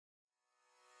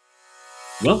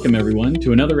Welcome, everyone,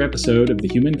 to another episode of the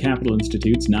Human Capital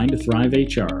Institute's 9 to Thrive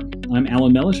HR. I'm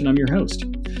Alan Mellish, and I'm your host.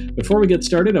 Before we get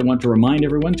started, I want to remind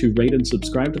everyone to rate and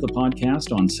subscribe to the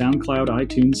podcast on SoundCloud,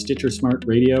 iTunes, Stitcher Smart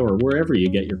Radio, or wherever you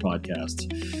get your podcasts.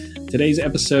 Today's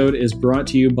episode is brought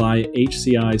to you by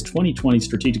HCI's 2020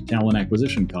 Strategic Talent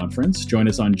Acquisition Conference. Join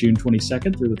us on June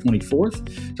 22nd through the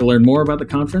 24th. To learn more about the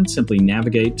conference, simply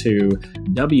navigate to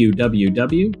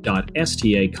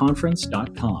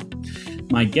www.staconference.com.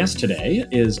 My guest today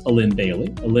is Alin Bailey.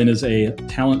 Alin is a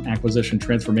Talent Acquisition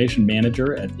Transformation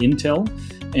Manager at Intel,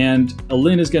 and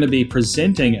Alin is going to be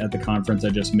presenting at the conference I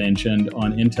just mentioned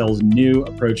on Intel's new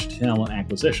approach to talent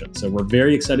acquisition. So we're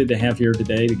very excited to have you here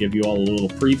today to give you all a little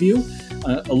preview.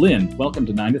 Alin, welcome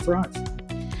to 9 to Thrive.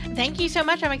 Thank you so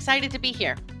much. I'm excited to be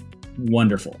here.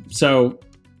 Wonderful. So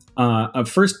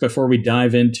first, before we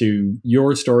dive into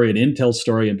your story and Intel's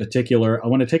story in particular, I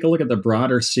want to take a look at the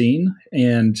broader scene.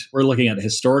 And we're looking at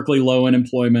historically low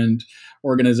unemployment.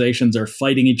 Organizations are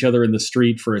fighting each other in the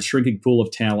street for a shrinking pool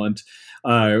of talent.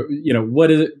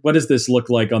 What does this look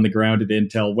like on the ground at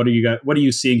Intel? What are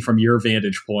you seeing from your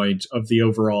vantage point of the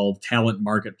overall talent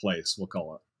marketplace, we'll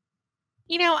call it?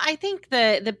 I think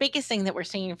the biggest thing that we're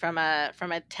seeing from a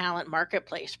talent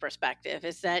marketplace perspective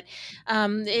is that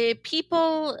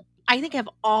people, I think, have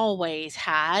always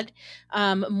had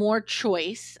more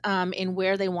choice in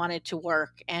where they wanted to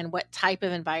work and what type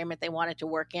of environment they wanted to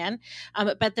work in,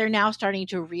 but they're now starting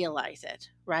to realize it,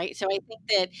 right? So I think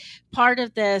that part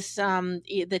of this,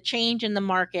 the change in the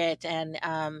market and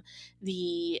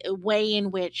the way in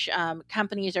which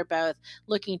companies are both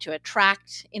looking to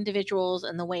attract individuals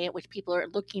and the way in which people are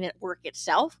looking at work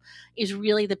itself is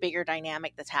really the bigger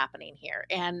dynamic that's happening here.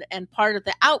 And part of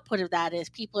the output of that is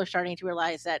people are starting to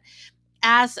realize that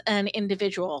as an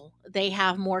individual, they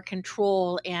have more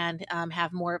control and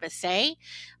have more of a say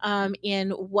in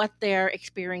what their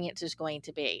experience is going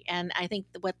to be. And I think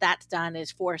what that's done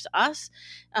is force us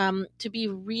to be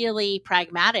really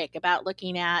pragmatic about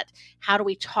looking at how do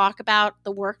we talk about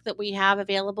the work that we have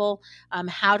available,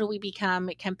 how do we become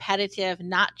competitive,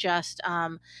 not just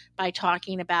by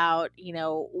talking about,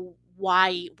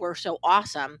 why we're so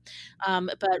awesome,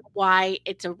 but why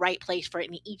it's a right place for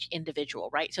each individual,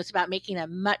 right? So it's about making a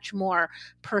much more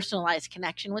personalized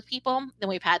connection with people than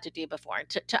we've had to do before. And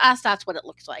to us, that's what it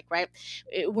looks like, right?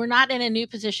 We're not in a new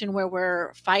position where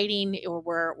we're fighting or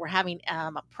we're having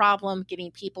a problem getting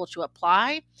people to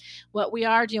apply. What we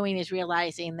are doing is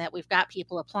realizing that we've got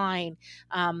people applying,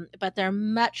 but they're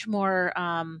much more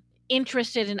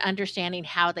interested in understanding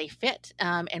how they fit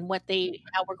and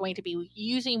how we're going to be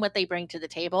using what they bring to the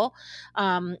table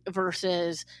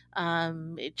versus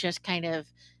just kind of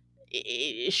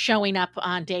showing up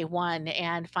on day one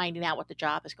and finding out what the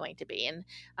job is going to be. And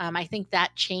I think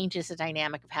that changes the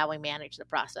dynamic of how we manage the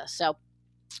process. So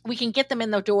we can get them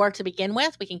in the door to begin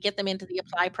with. We can get them into the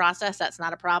apply process. That's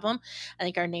not a problem. I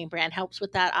think our name brand helps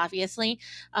with that, obviously.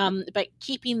 But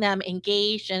keeping them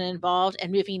engaged and involved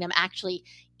and moving them actually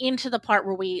into the part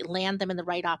where we land them in the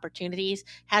right opportunities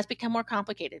has become more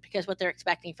complicated because what they're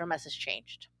expecting from us has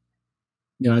changed.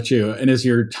 Got you. And as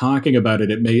you're talking about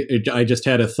it, I just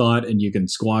had a thought, and you can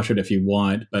squash it if you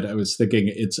want, but I was thinking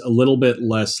it's a little bit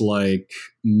less like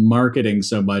marketing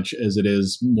so much as it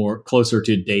is more closer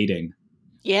to dating.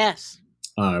 Yes.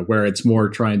 Where it's more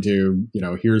trying to,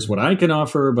 here's what I can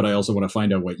offer, but I also want to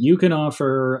find out what you can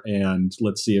offer, and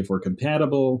let's see if we're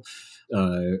compatible.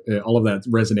 All of that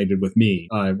resonated with me,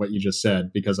 what you just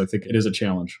said, because I think it is a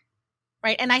challenge.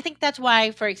 Right. And I think that's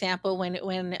why, for example,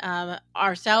 when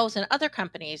ourselves and other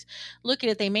companies look at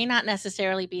it, they may not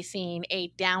necessarily be seeing a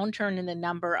downturn in the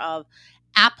number of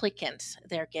applicants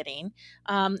they're getting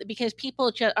because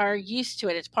people are used to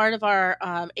it. It's part of our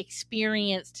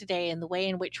experience today and the way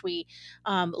in which we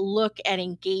look at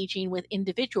engaging with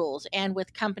individuals and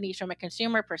with companies from a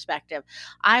consumer perspective.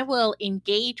 I will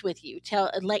engage with you,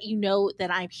 let you know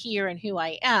that I'm here and who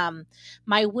I am.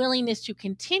 My willingness to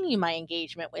continue my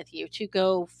engagement with you, to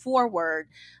go forward,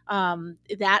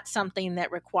 that's something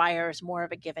that requires more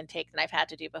of a give and take than I've had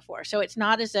to do before. So it's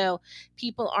not as though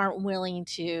people aren't willing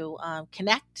to connect.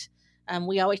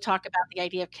 We always talk about the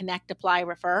idea of connect, apply,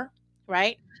 refer,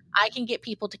 right? I can get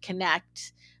people to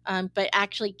connect, but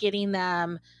actually getting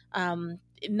them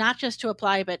not just to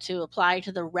apply, but to apply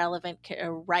to the relevant,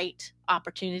 right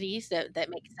opportunities that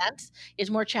make sense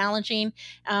is more challenging.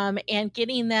 And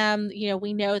getting them,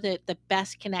 we know that the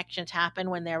best connections happen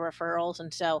when they're referrals.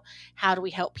 And so how do we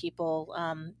help people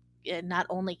not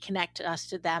only connect us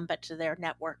to them, but to their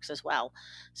networks as well?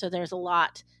 So there's a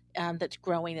lot that's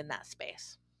growing in that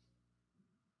space.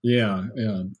 Yeah,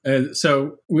 yeah.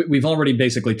 So we've already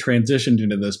basically transitioned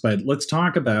into this, but let's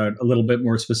talk about a little bit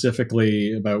more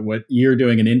specifically about what you're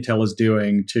doing and Intel is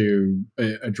doing to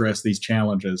address these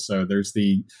challenges. So there's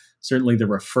certainly the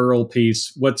referral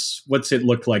piece. What's it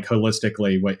look like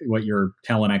holistically? What your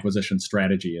talent acquisition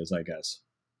strategy is, I guess.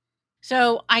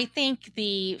 So I think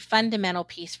the fundamental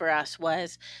piece for us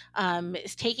was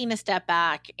is taking a step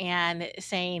back and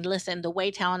saying, listen, the way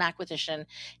talent acquisition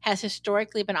has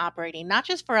historically been operating, not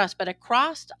just for us, but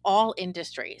across all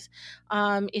industries,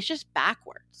 is just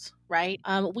backwards. Right.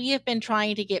 We have been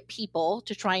trying to get people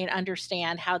to try and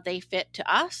understand how they fit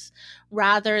to us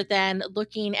rather than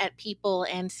looking at people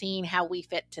and seeing how we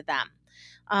fit to them.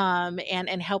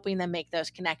 And helping them make those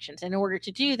connections. In order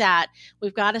to do that,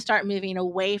 we've got to start moving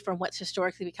away from what's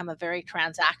historically become a very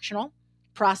transactional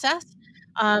process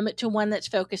to one that's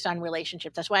focused on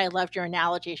relationships. That's why I loved your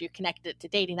analogy as you connected it to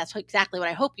dating. That's exactly what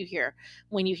I hope you hear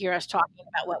when you hear us talking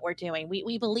about what we're doing.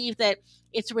 We believe that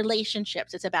it's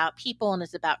relationships. It's about people and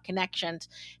it's about connections.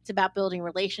 It's about building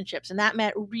relationships. And that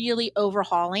meant really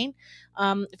overhauling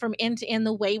from end to end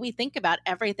the way we think about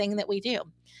everything that we do.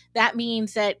 That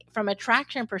means that from a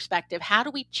traction perspective, how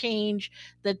do we change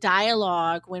the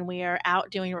dialogue when we are out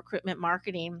doing recruitment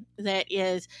marketing that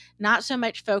is not so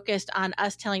much focused on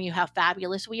us telling you how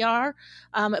fabulous we are,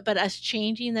 but us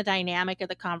changing the dynamic of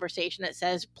the conversation that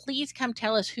says, please come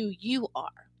tell us who you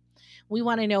are. We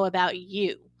want to know about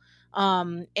you.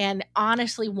 And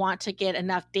honestly want to get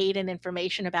enough data and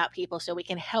information about people so we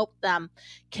can help them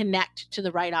connect to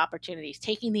the right opportunities,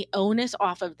 taking the onus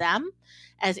off of them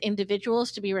as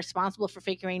individuals to be responsible for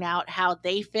figuring out how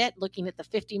they fit, looking at the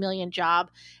 50 million job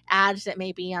ads that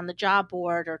may be on the job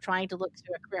board or trying to look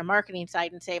through a career marketing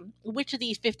site and say, which of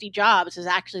these 50 jobs is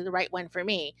actually the right one for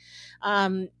me?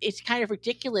 It's kind of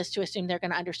ridiculous to assume they're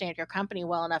going to understand your company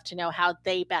well enough to know how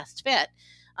they best fit.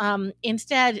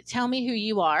 Instead, tell me who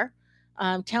you are.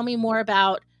 Tell me more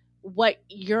about what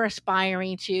you're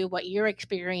aspiring to, what your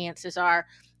experiences are,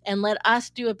 and let us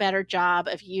do a better job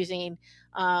of using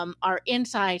our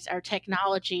insights, our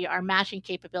technology, our matching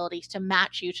capabilities to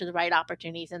match you to the right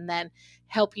opportunities and then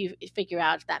help you figure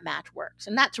out if that match works.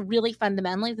 And that's really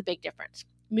fundamentally the big difference.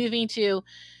 Moving to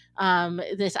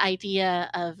this idea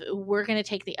of we're going to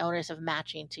take the onus of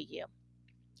matching to you.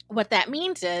 What that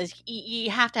means is you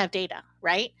have to have data,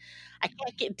 right? I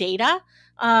can't get data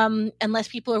unless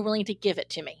people are willing to give it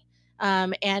to me.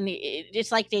 And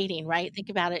it's like dating, right? Think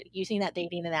about it using that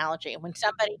dating analogy. When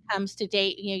somebody comes to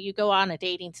date, you go on a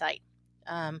dating site.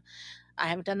 I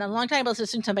haven't done that in a long time, but let's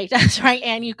assume somebody does, right?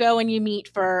 And you go and you meet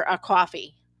for a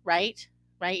coffee, right?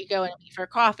 Right? You go and meet for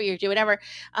coffee or do whatever.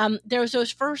 There's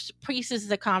those first pieces of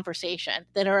the conversation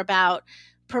that are about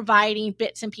providing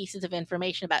bits and pieces of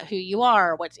information about who you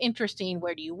are, what's interesting,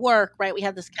 where do you work, right? We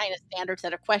have this kind of standard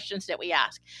set of questions that we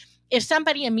ask. If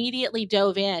somebody immediately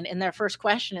dove in their first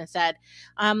question and said,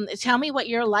 tell me what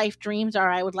your life dreams are.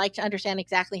 I would like to understand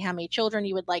exactly how many children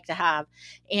you would like to have.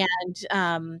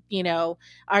 And,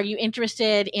 are you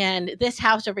interested in this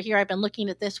house over here? I've been looking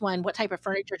at this one. What type of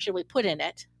furniture should we put in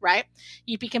it? Right?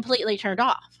 You'd be completely turned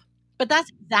off. But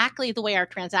that's exactly the way our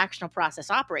transactional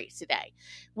process operates today.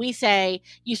 We say,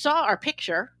 you saw our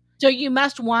picture, so you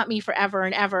must want me forever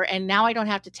and ever. And now I don't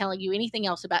have to tell you anything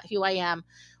else about who I am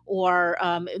or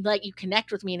let you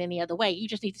connect with me in any other way. You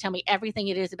just need to tell me everything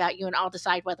it is about you, and I'll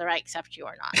decide whether I accept you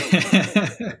or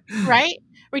not. Right?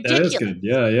 Ridiculous. That is good.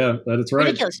 Yeah, that is right.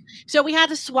 Ridiculous. So we had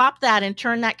to swap that and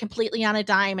turn that completely on a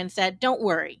dime and said, don't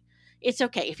worry. It's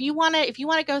okay. If you want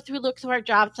to look through our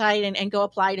job site and go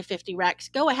apply to 50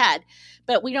 recs, go ahead.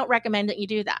 But we don't recommend that you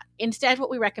do that. Instead, what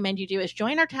we recommend you do is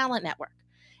join our talent network.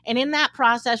 And in that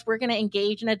process, we're going to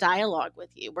engage in a dialogue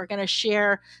with you. We're going to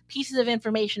share pieces of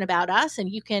information about us, and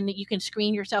you can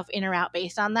screen yourself in or out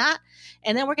based on that.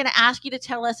 And then we're going to ask you to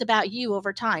tell us about you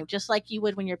over time, just like you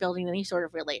would when you're building any sort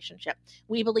of relationship.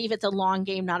 We believe it's a long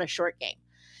game, not a short game.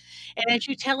 And as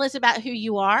you tell us about who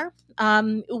you are,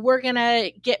 we're going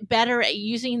to get better at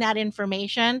using that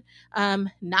information,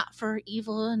 not for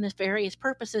evil and nefarious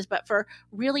purposes, but for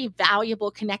really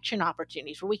valuable connection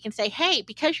opportunities where we can say, hey,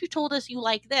 because you told us you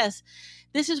like this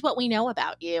is what we know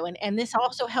about you. And this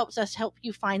also helps us help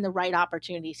you find the right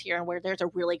opportunities here and where there's a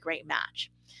really great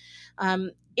match.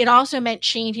 It also meant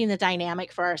changing the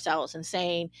dynamic for ourselves and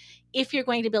saying, if you're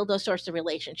going to build those sorts of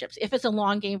relationships, if it's a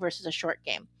long game versus a short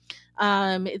game,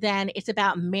 then it's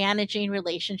about managing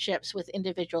relationships with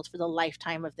individuals for the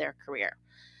lifetime of their career.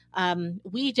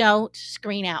 We don't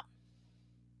screen out.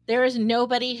 There is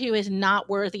nobody who is not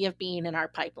worthy of being in our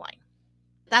pipeline.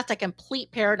 That's a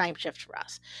complete paradigm shift for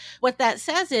us. What that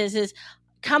says is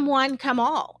come one, come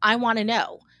all. I want to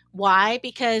know. Why?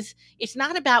 Because it's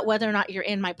not about whether or not you're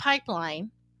in my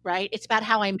pipeline, right? It's about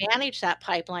how I manage that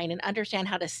pipeline and understand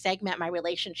how to segment my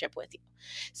relationship with you.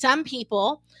 Some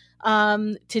people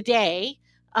today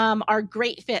are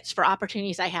great fits for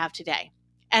opportunities I have today.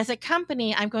 As a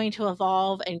company, I'm going to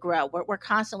evolve and grow. We're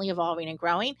constantly evolving and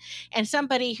growing. And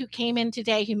somebody who came in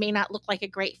today who may not look like a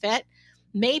great fit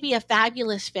may be a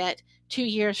fabulous fit 2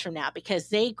 years from now because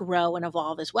they grow and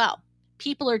evolve as well.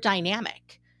 People are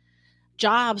dynamic.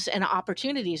 Jobs and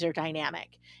opportunities are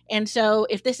dynamic. And so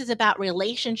if this is about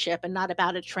relationship and not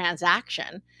about a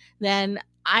transaction, then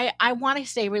I want to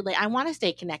stay I want to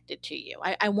stay connected to you.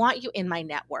 I want you in my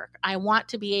network. I want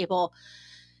to be able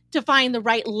to find the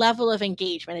right level of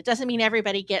engagement. It doesn't mean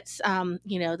everybody gets,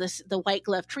 the white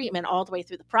glove treatment all the way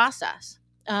through the process.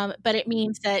 But it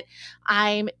means that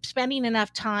I'm spending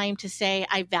enough time to say,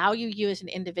 I value you as an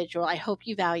individual. I hope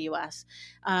you value us.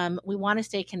 We want to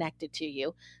stay connected to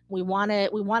you. We want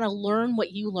to learn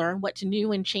what you learn, what's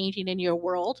new and changing in your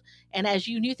world. And as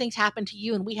new things happen to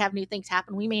you and we have new things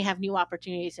happen, we may have new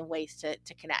opportunities and ways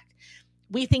to connect.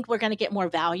 We think we're going to get more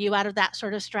value out of that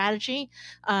sort of strategy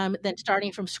than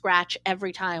starting from scratch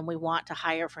every time we want to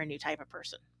hire for a new type of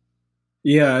person.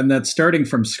 Yeah, and that starting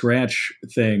from scratch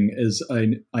thing is,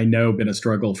 I know, been a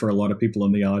struggle for a lot of people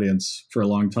in the audience for a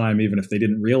long time, even if they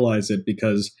didn't realize it,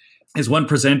 because as one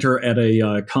presenter at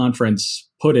a conference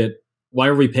put it, why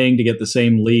are we paying to get the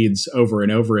same leads over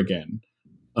and over again?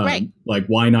 Right. Like,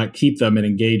 why not keep them and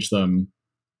engage them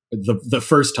the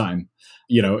first time?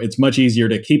 It's much easier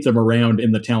to keep them around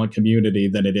in the talent community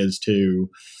than it is to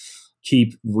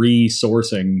keep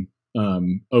resourcing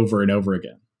over and over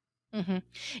again. Mm-hmm.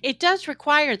 It does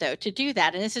require, though, to do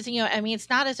that. And this is, it's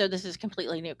not as though this is a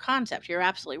completely new concept. You're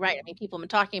absolutely right. I mean, people have been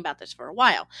talking about this for a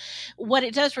while. What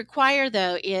it does require,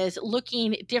 though, is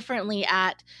looking differently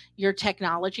at your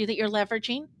technology that you're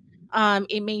leveraging.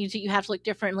 It means that you have to look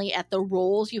differently at the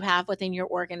roles you have within your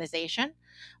organization,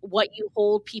 what you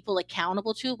hold people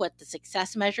accountable to, what the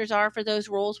success measures are for those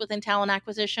roles within talent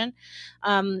acquisition,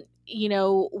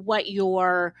 what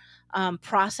your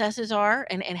processes are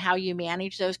and how you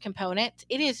manage those components.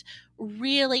 It is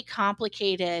really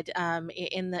complicated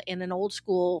in an old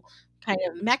school kind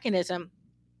of mechanism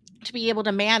to be able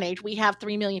to manage. We have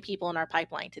 3 million people in our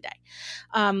pipeline today.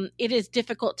 It is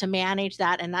difficult to manage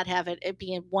that and not have it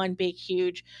be in one big,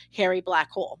 huge, hairy black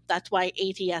hole. That's why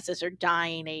ATSs are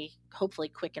dying a hopefully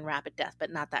quick and rapid death, but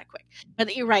not that quick.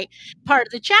 But you're right. Part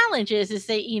of the challenge is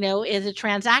that, as a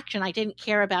transaction, I didn't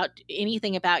care about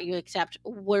anything about you except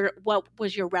what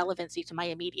was your relevancy to my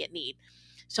immediate need.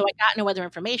 So I got no other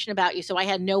information about you. So I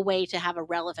had no way to have a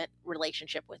relevant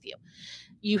relationship with you.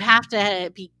 You have to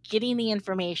be getting the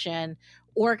information,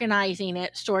 organizing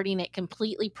it, sorting it,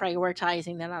 completely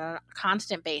prioritizing it on a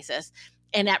constant basis.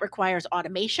 And that requires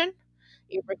automation.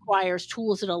 It requires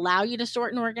tools that allow you to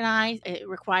sort and organize. It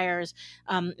requires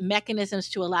mechanisms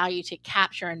to allow you to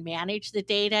capture and manage the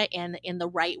data in the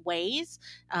right ways,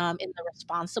 in the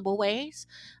responsible ways.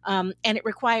 And it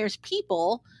requires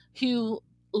people who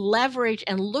leverage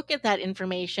and look at that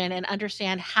information and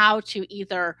understand how to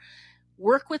either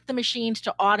work with the machines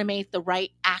to automate the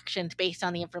right actions based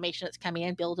on the information that's coming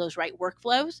in, build those right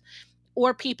workflows,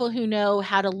 or people who know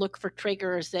how to look for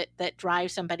triggers that drive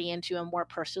somebody into a more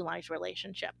personalized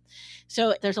relationship.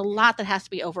 So there's a lot that has to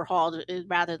be overhauled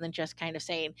rather than just kind of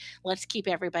saying, let's keep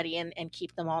everybody in and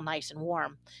keep them all nice and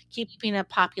warm. Keeping a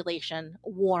population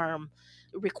warm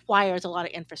requires a lot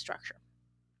of infrastructure.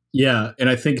 Yeah, and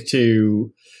I think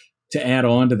to add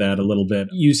on to that a little bit,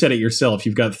 you said it yourself,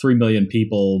 you've got 3 million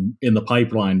people in the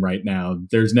pipeline right now.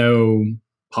 There's no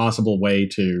possible way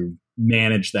to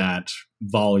manage that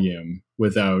volume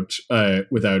without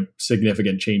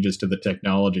significant changes to the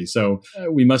technology. So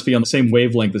we must be on the same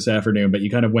wavelength this afternoon, but you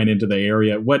kind of went into the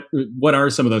area. What are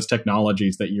some of those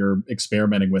technologies that you're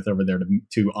experimenting with over there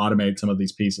to automate some of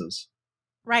these pieces?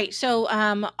 Right. So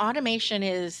automation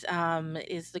is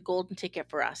the golden ticket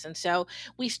for us. And so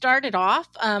we started off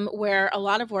where a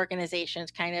lot of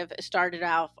organizations kind of started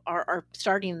off are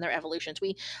starting their evolutions.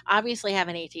 We obviously have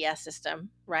an ATS system,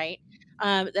 right?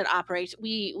 That operates.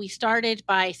 We started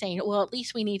by saying, well, at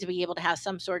least we need to be able to have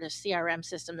some sort of CRM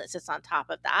system that sits on top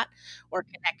of that or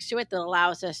connects to it that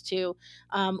allows us to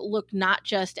look not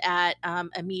just at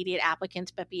immediate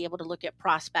applicants, but be able to look at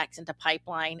prospects into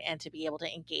pipeline and to be able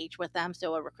to engage with them.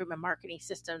 So a recruitment marketing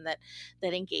system that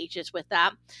engages with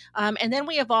that. And then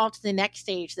we evolved to the next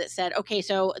stage that said, okay,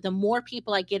 so the more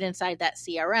people I get inside that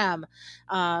CRM,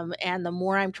 and the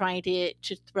more I'm trying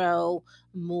to throw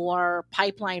more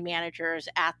pipeline managers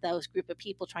at those group of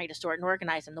people trying to sort and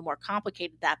organize them, the more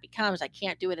complicated that becomes. I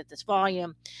can't do it at this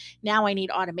volume. Now I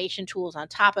need automation tools on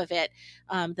top of it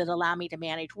that allow me to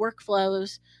manage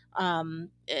workflows,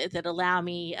 that allow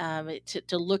me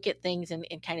to look at things in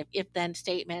kind of if-then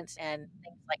statements, and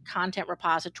things like content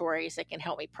repositories that can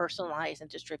help me personalize and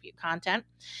distribute content.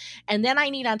 And then I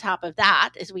need, on top of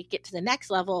that, as we get to the next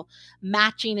level,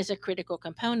 matching is a critical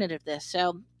component of this.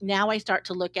 So now I start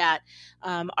to look at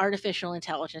artificial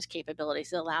intelligence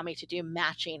capabilities that allow me to do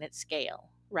matching at scale.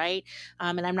 Right.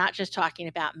 And I'm not just talking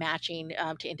about matching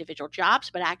to individual jobs,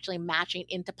 but actually matching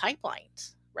into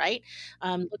pipelines. Right.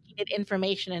 Looking at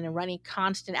information and running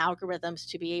constant algorithms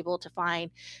to be able to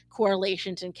find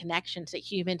correlations and connections that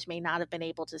humans may not have been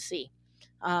able to see,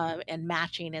 and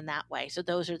matching in that way. So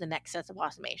those are the next sets of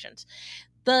automations.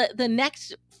 The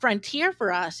next frontier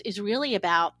for us is really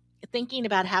about thinking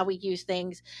about how we use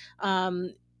things,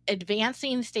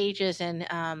 advancing stages in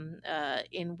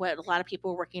what a lot of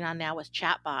people are working on now with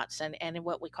chatbots and in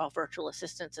what we call virtual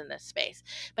assistants in this space.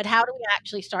 But how do we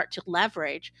actually start to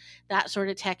leverage that sort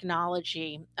of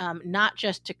technology, not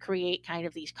just to create kind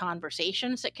of these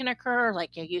conversations that can occur, like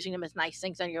using them as nice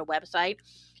things on your website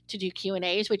to do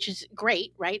Q&As, which is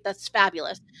great, right? That's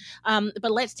fabulous.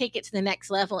 But let's take it to the next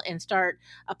level and start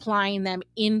applying them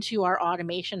into our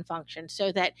automation function,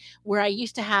 so that where I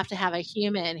used to have a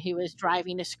human who is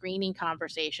driving a screening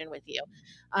conversation with you,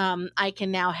 I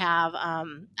can now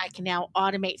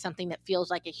automate something that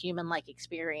feels like a human-like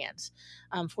experience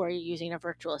for you, using a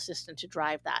virtual assistant to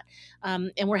drive that.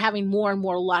 And we're having more and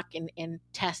more luck in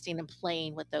testing and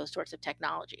playing with those sorts of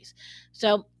technologies.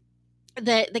 So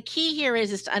the key here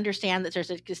is to understand that there's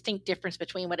a distinct difference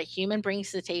between what a human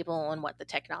brings to the table and what the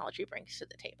technology brings to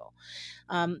the table.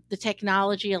 The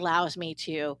technology allows me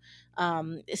to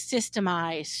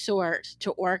systemize, sort,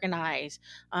 to organize,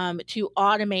 to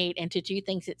automate, and to do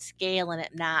things at scale and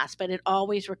at mass, but it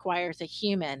always requires a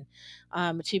human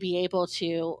to be able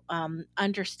to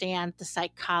understand the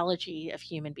psychology of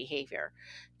human behavior,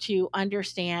 to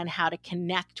understand how to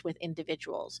connect with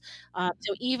individuals.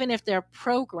 So even if they're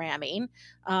programming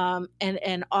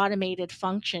an automated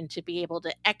function to be able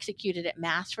to execute it at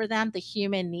mass for them, the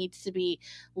human needs to be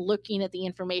looking at the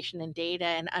information and data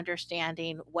and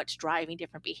understanding what's driving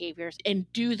different behaviors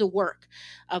and do the work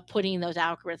of putting those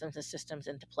algorithms and systems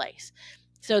into place.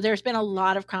 So there's been a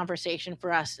lot of conversation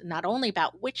for us, not only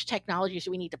about which technologies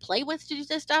do we need to play with to do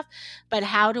this stuff, but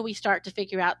how do we start to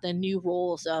figure out the new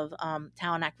roles of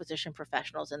talent acquisition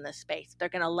professionals in this space. They're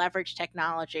going to leverage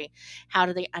technology. How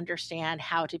do they understand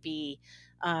how to be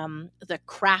the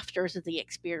crafters of the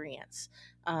experience,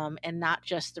 and not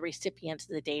just the recipients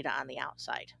of the data on the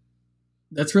outside?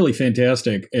 That's really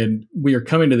fantastic. And we are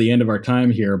coming to the end of our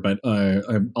time here, but I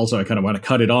kind of want to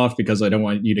cut it off because I don't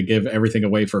want you to give everything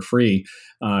away for free.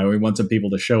 We want some people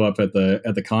to show up at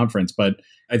the conference, but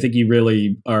I think you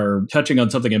really are touching on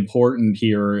something important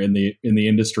here in the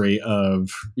industry of,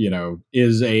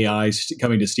 is AI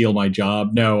coming to steal my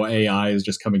job? No, AI is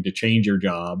just coming to change your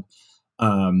job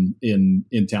in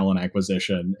talent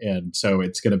acquisition. And so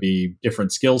it's going to be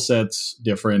different skill sets,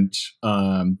 different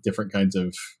kinds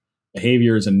of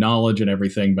behaviors and knowledge and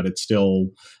everything, but it's still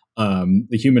the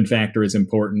human factor is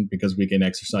important because we can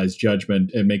exercise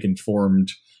judgment and make informed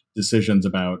decisions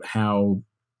about how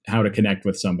to connect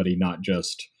with somebody, not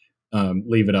just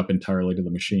leave it up entirely to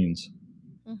the machines.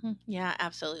 Mm-hmm. Yeah,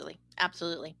 absolutely.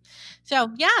 So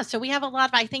we have a lot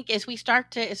of, I think, as we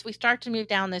start to move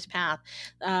down this path,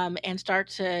 and start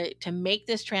to make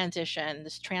this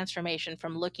transformation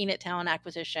from looking at talent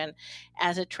acquisition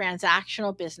as a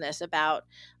transactional business about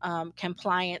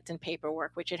compliance and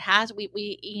paperwork, which it has,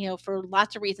 we for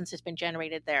lots of reasons has been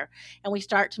generated there, and we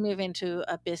start to move into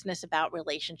a business about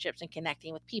relationships and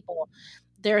connecting with people.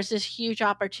 There's this huge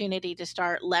opportunity to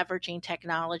start leveraging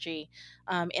technology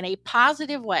in a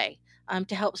positive way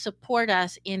to help support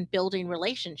us in building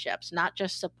relationships, not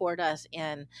just support us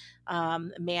in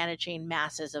managing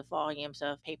masses of volumes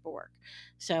of paperwork.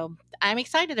 So I'm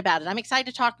excited about it. I'm excited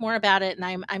to talk more about it,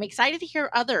 and I'm excited to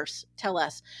hear others tell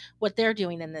us what they're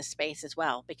doing in this space as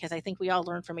well, because I think we all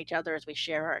learn from each other as we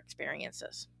share our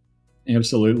experiences.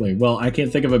 Absolutely. Well, I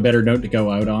can't think of a better note to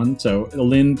go out on. So,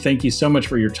 Lynn, thank you so much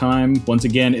for your time. Once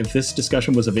again, if this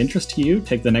discussion was of interest to you,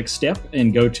 take the next step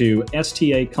and go to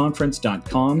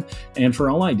staconference.com. And for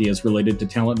all ideas related to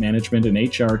talent management and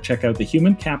HR, check out the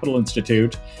Human Capital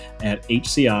Institute at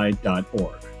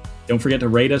hci.org. Don't forget to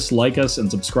rate us, like us, and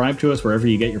subscribe to us wherever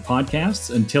you get your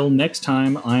podcasts. Until next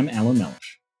time, I'm Alan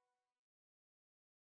Mellish.